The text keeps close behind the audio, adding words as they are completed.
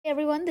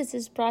Everyone, this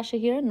is Prasha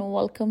here, and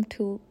welcome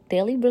to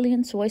Daily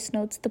Brilliance Voice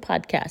Notes, the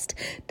podcast.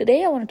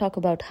 Today, I want to talk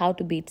about how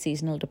to beat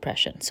seasonal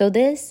depression. So,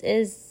 this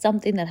is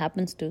something that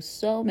happens to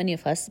so many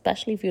of us,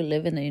 especially if you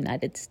live in the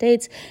United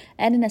States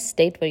and in a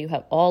state where you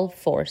have all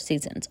 4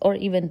 seasons, or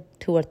even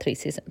 2 or 3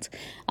 seasons.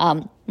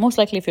 Most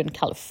likely, if you're in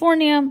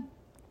California,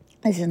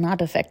 this is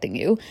not affecting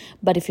you,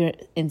 but if you're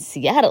in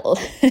Seattle,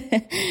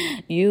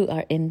 you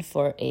are in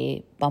for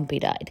a bumpy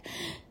ride.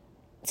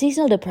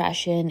 Seasonal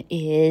depression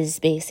is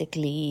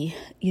basically,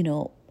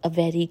 a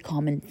very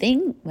common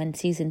thing. When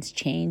seasons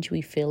change,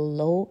 we feel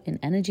low in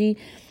energy.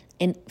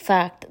 In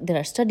fact, there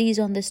are studies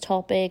on this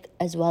topic,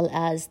 as well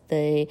as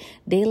the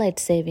daylight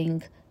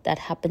saving that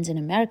happens in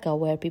America,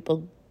 where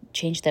people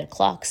change their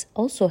clocks,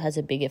 also has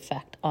a big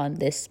effect on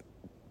this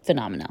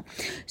phenomena.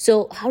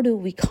 So how do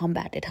we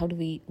combat it? How do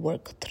we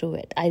work through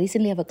it? I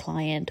recently have a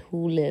client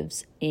who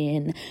lives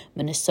in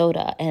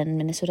Minnesota, and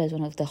Minnesota is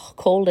one of the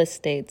coldest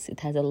states. It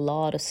has a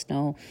lot of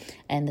snow,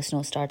 and the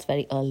snow starts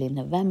very early in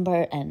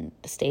November and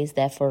stays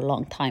there for a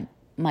long time.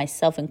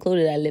 Myself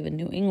included, I live in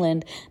New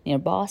England near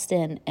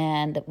Boston,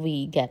 and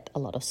we get a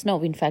lot of snow.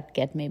 We in fact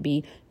get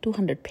maybe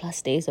 200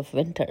 plus days of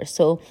winter.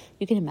 So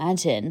you can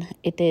imagine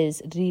it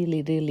is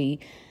really,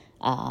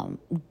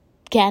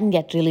 can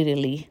get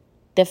really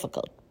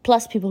difficult.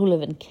 Plus, people who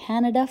live in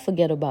Canada,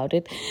 forget about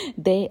it.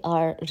 They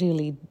are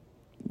really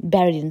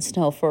buried in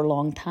snow for a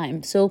long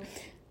time. So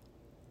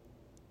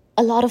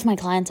a lot of my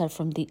clients are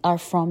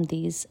from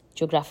these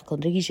geographical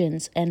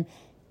regions, and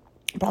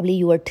probably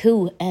you are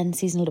too. And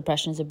seasonal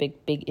depression is a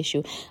big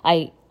issue.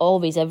 I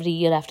always, every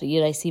year after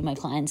year, I see my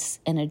clients'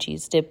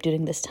 energies dip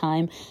during this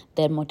time.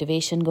 Their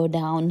motivation go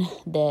down,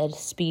 their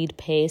speed,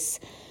 pace,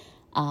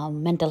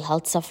 mental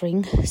health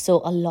suffering.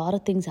 So a lot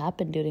of things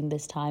happen during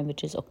this time,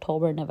 which is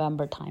October,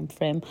 November time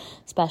frame,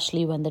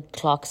 especially when the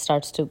clock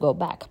starts to go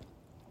back.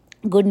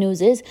 Good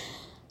news is,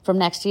 from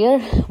next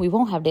year, we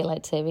won't have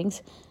daylight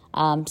savings.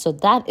 So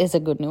that is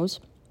a good news.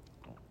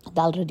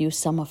 That'll reduce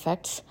some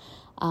effects.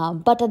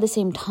 But at the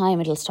same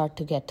time, it'll start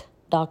to get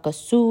darker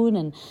soon.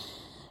 And,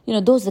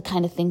 those are the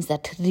kind of things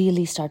that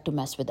really start to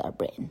mess with our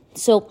brain.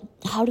 So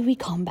how do we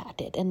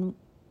combat it? And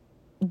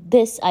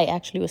this I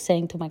actually was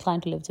saying to my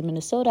client who lives in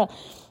Minnesota,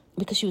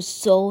 because she was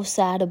so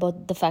sad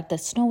about the fact that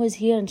snow is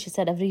here. And she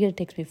said, every year it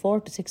takes me 4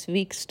 to 6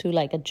 weeks to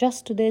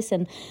adjust to this.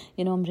 And,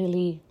 I'm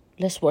really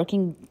just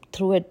working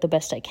through it the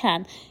best I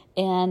can.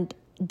 And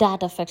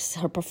that affects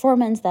her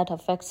performance, that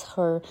affects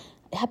her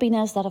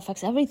happiness, that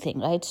affects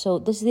everything, right? So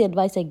this is the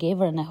advice I gave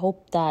her. And I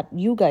hope that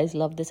you guys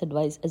love this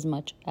advice as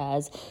much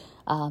as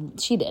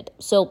she did.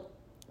 So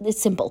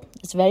it's simple.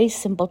 It's a very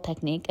simple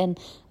technique. And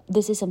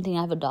this is something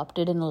I've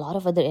adopted in a lot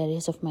of other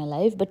areas of my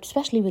life, but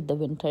especially with the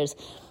winters.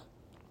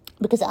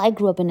 Because I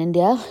grew up in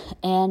India,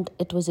 and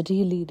it was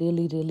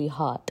really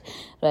hot,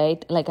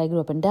 right? I grew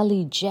up in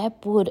Delhi,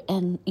 Jaipur,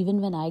 and even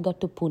when I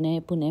got to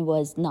Pune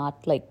was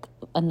not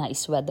a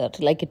nice weather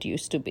like it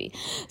used to be.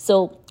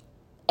 So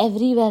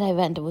everywhere I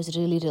went, it was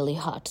really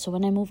hot. So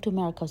when I moved to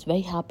America, I was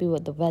very happy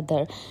with the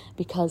weather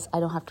because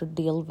I don't have to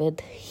deal with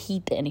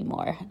heat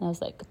anymore. And I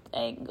was like,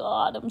 thank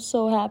God, I'm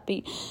so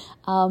happy.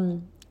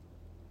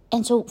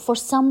 And so for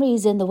some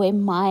reason, the way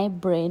my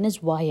brain is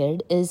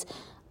wired is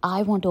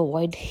I want to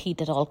avoid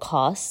heat at all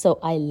costs. So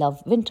I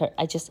love winter.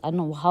 I don't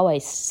know how I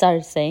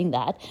started saying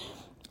that.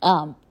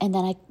 And then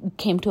I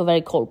came to a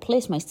very cold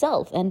place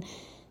myself. And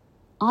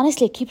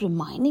honestly, I keep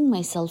reminding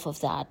myself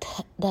of that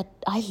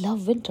I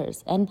love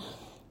winters. And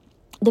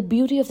the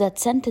beauty of that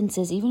sentence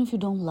is, even if you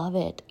don't love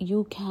it,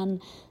 you can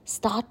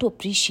start to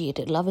appreciate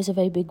it. Love is a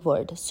very big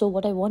word. So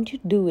what I want you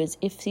to do is,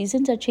 if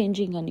seasons are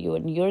changing on you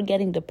and you're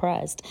getting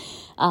depressed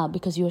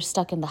because you're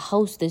stuck in the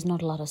house, there's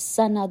not a lot of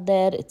sun out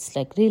there, it's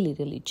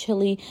really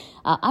chilly.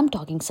 I'm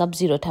talking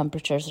sub-zero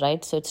temperatures,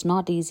 right? So it's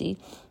not easy.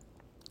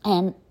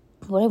 And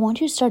what I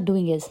want you to start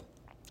doing is,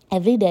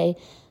 every day,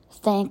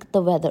 thank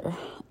the weather.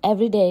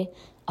 Every day,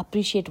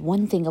 appreciate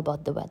one thing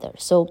about the weather.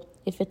 So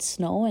if it's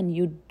snow and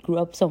you grew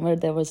up somewhere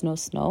there was no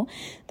snow,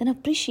 then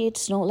appreciate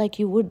snow like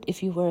you would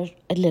if you were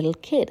a little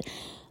kid.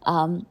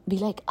 Be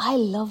like, I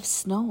love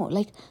snow.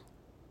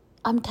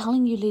 I'm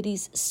telling you,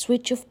 ladies,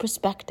 switch of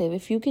perspective.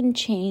 If you can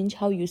change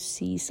how you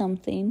see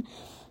something,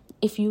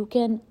 if you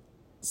can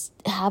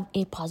have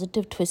a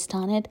positive twist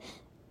on it,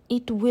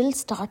 it will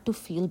start to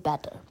feel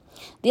better.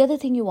 The other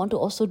thing you want to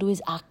also do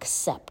is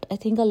accept. I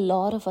think a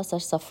lot of us are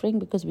suffering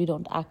because we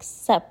don't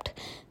accept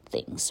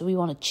things. We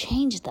want to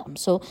change them.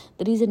 So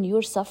the reason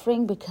you're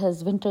suffering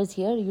because winter's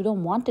here, you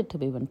don't want it to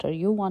be winter.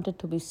 You want it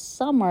to be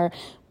summer,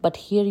 but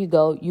here you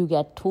go, you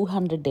get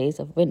 200 days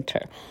of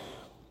winter.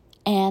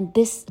 And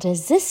this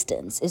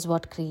resistance is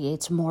what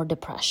creates more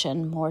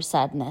depression, more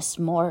sadness,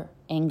 more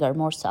anger,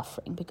 more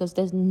suffering, because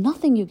there's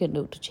nothing you can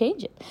do to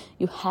change it.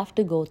 You have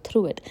to go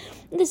through it.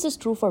 And this is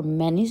true for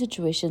many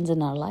situations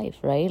in our life,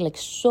 right?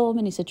 So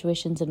many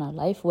situations in our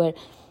life where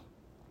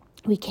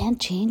we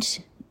can't change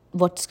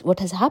what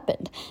has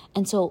happened.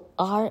 And so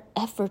our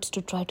efforts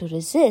to try to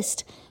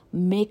resist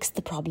makes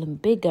the problem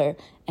bigger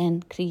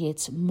and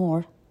creates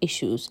more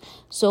issues.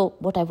 So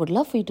what I would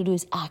love for you to do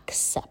is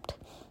accept.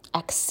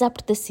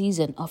 accept the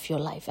season of your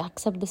life,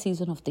 accept the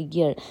season of the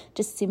year.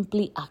 Just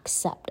simply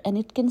accept. And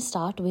it can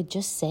start with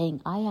just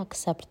saying, I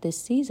accept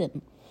this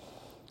season.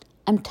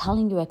 I'm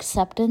telling you,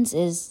 acceptance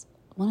is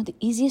one of the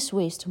easiest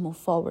ways to move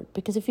forward,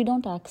 because if you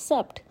don't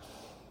accept,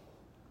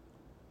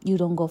 you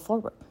don't go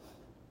forward.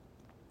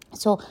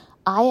 So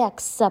I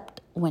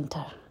accept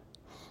winter.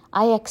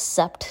 I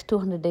accept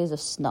 200 days of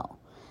snow.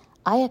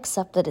 I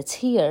accept that it's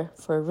here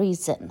for a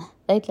reason,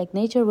 right? Like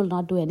nature will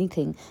not do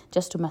anything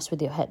just to mess with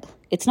your head.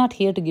 It's not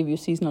here to give you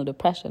seasonal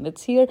depression.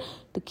 It's here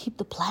to keep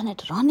the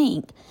planet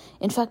running.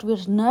 In fact, we're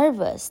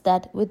nervous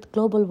that with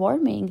global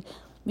warming,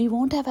 we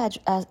won't have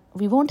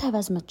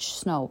as much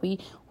snow. We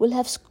will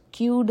have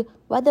skewed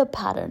weather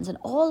patterns, and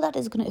all that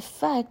is going to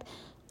affect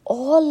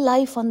all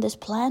life on this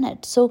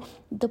planet. So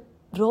the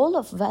role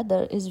of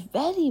weather is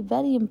very,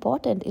 very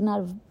important in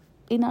our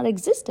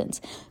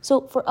existence.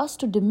 So for us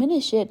to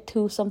diminish it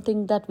to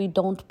something that we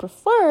don't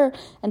prefer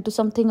and to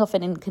something of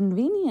an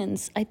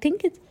inconvenience, I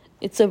think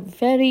it's a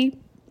very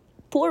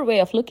poor way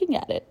of looking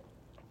at it.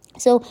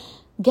 So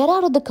get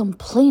out of the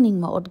complaining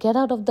mode, get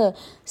out of the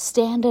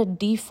standard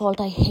default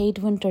I hate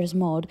winters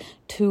mode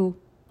to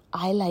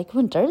I like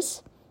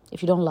winters.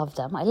 If you don't love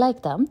them, I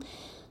like them.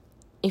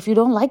 If you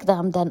don't like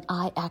them, then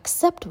I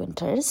accept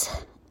winters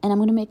and I'm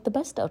going to make the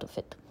best out of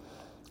it.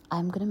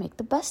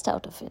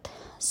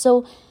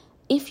 So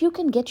if you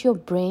can get your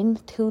brain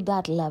to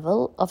that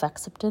level of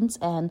acceptance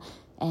and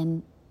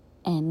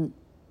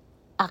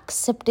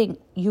accepting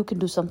you can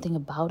do something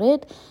about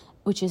it,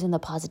 which is in the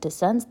positive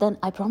sense, then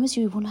I promise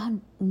you won't have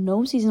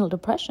no seasonal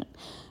depression,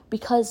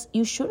 because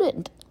you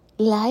shouldn't.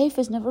 Life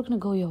is never going to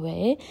go your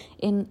way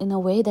in a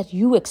way that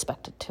you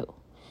expect it to.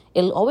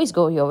 It'll always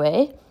go your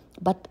way,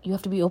 but you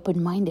have to be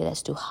open-minded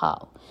as to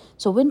how.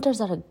 So winters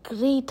are a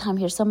great time.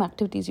 Here's some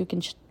activities you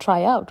can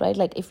try out, right?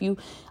 Like if you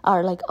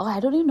are like, oh,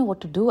 I don't even know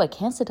what to do. I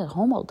can't sit at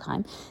home all the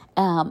time.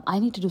 I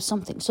need to do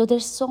something. So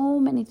there's so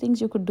many things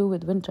you could do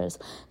with winters.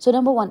 So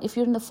number one, if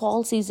you're in the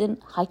fall season,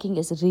 hiking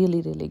is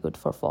really, really good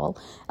for fall.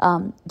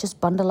 Just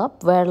bundle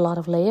up, wear a lot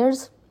of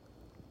layers,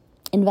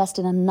 invest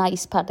in a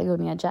nice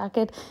Patagonia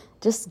jacket.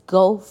 Just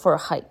go for a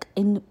hike.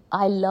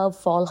 I love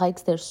fall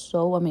hikes. They're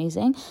so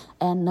amazing.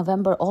 And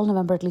all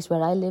November, at least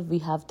where I live, we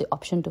have the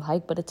option to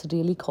hike, but it's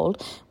really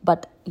cold.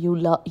 But you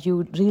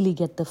really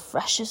get the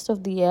freshest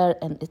of the air,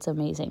 and it's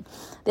amazing.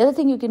 The other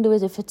thing you can do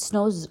is if it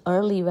snows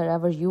early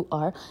wherever you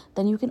are,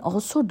 then you can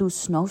also do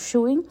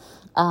snowshoeing.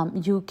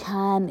 You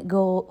can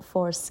go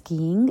for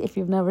skiing if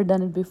you've never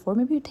done it before.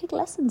 Maybe you take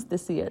lessons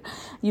this year.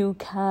 You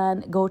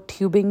can go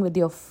tubing with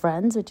your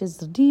friends, which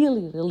is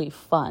really, really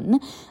fun.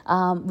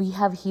 We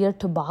have here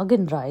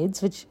toboggan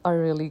rides, which are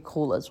really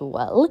cool as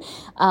well.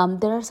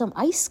 There are some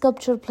ice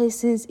sculpture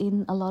places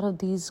in a lot of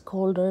these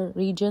colder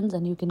regions,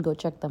 and you can go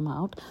check them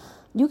out.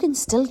 You can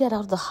still get out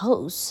of the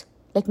house,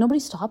 like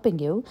nobody's stopping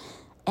you,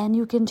 and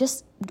you can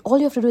all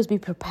you have to do is be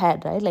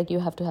prepared, right? Like you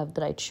have to have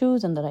the right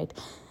shoes and the right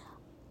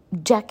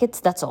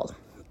jackets, that's all.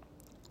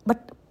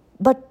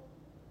 But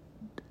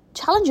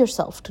challenge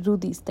yourself to do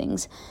these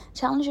things.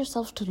 Challenge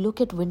yourself to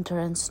look at winter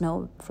and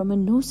snow from a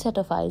new set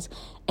of eyes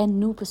and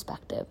new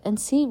perspective and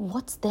see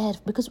what's there.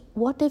 Because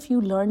what if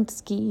you learned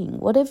skiing?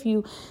 What if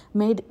you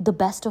made the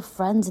best of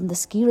friends in the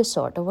ski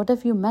resort? Or what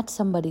if you met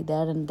somebody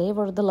there and they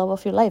were the love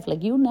of your life?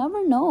 Like, you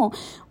never know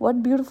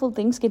what beautiful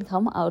things can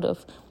come out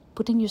of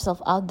putting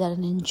yourself out there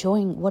and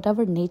enjoying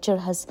whatever nature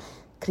has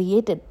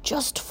created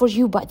just for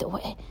you, by the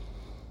way.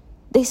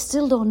 They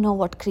still don't know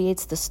what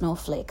creates the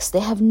snowflakes. They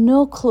have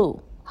no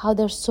clue how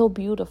they're so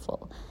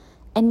beautiful.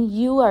 And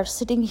you are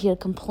sitting here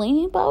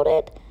complaining about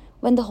it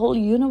when the whole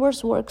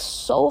universe works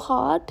so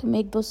hard to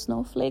make those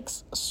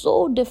snowflakes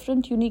so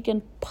different, unique,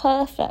 and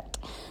perfect.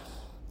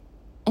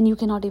 And you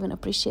cannot even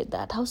appreciate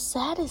that. How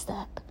sad is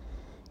that?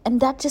 And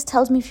that just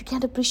tells me if you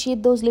can't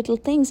appreciate those little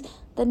things,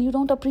 then you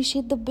don't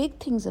appreciate the big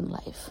things in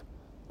life.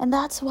 And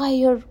that's why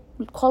your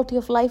quality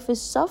of life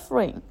is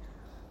suffering.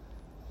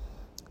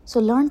 So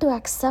learn to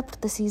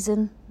accept the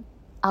season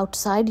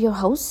outside your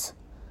house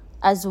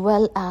as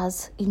well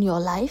as in your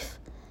life.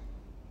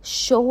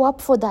 Show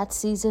up for that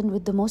season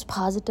with the most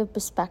positive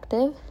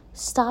perspective.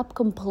 Stop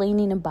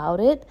complaining about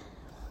it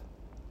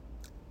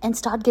and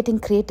start getting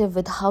creative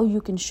with how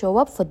you can show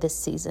up for this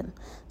season.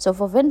 So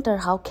for winter,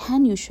 how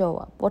can you show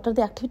up? What are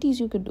the activities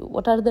you can do?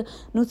 What are the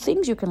new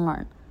things you can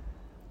learn?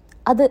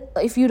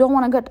 If you don't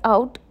want to get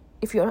out,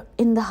 if you're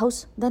in the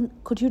house, then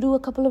could you do a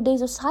couple of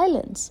days of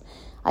silence?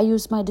 I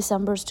use my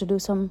Decembers to do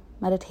some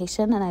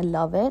meditation and I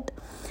love it.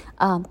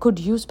 Could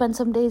you spend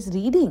some days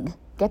reading?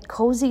 Get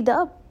cozied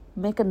up,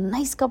 make a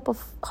nice cup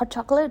of hot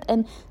chocolate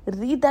and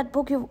read that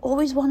book you've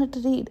always wanted to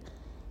read.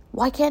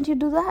 Why can't you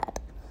do that?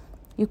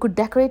 You could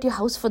decorate your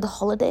house for the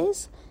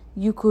holidays.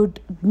 You could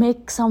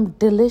make some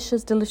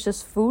delicious,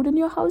 delicious food in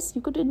your house.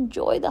 You could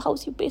enjoy the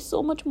house you pay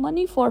so much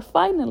money for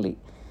finally.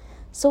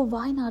 So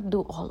why not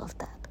do all of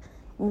that?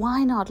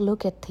 Why not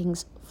look at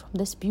things from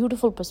this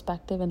beautiful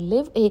perspective and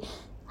live a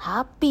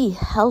happy,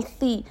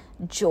 healthy,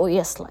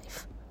 joyous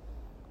life?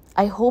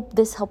 I hope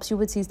this helps you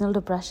with seasonal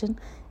depression.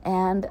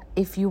 And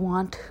if you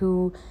want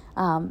to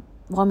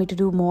want me to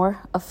do more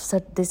of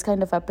this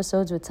kind of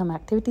episodes with some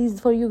activities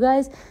for you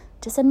guys,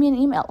 just send me an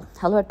email,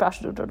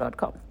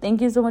 hello@prashadudra.com.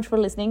 Thank you so much for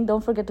listening.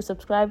 Don't forget to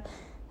subscribe,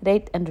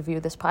 rate, and review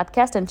this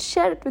podcast, and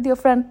share it with your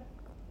friends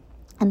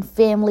and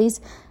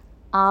families.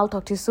 I'll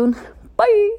talk to you soon. Bye.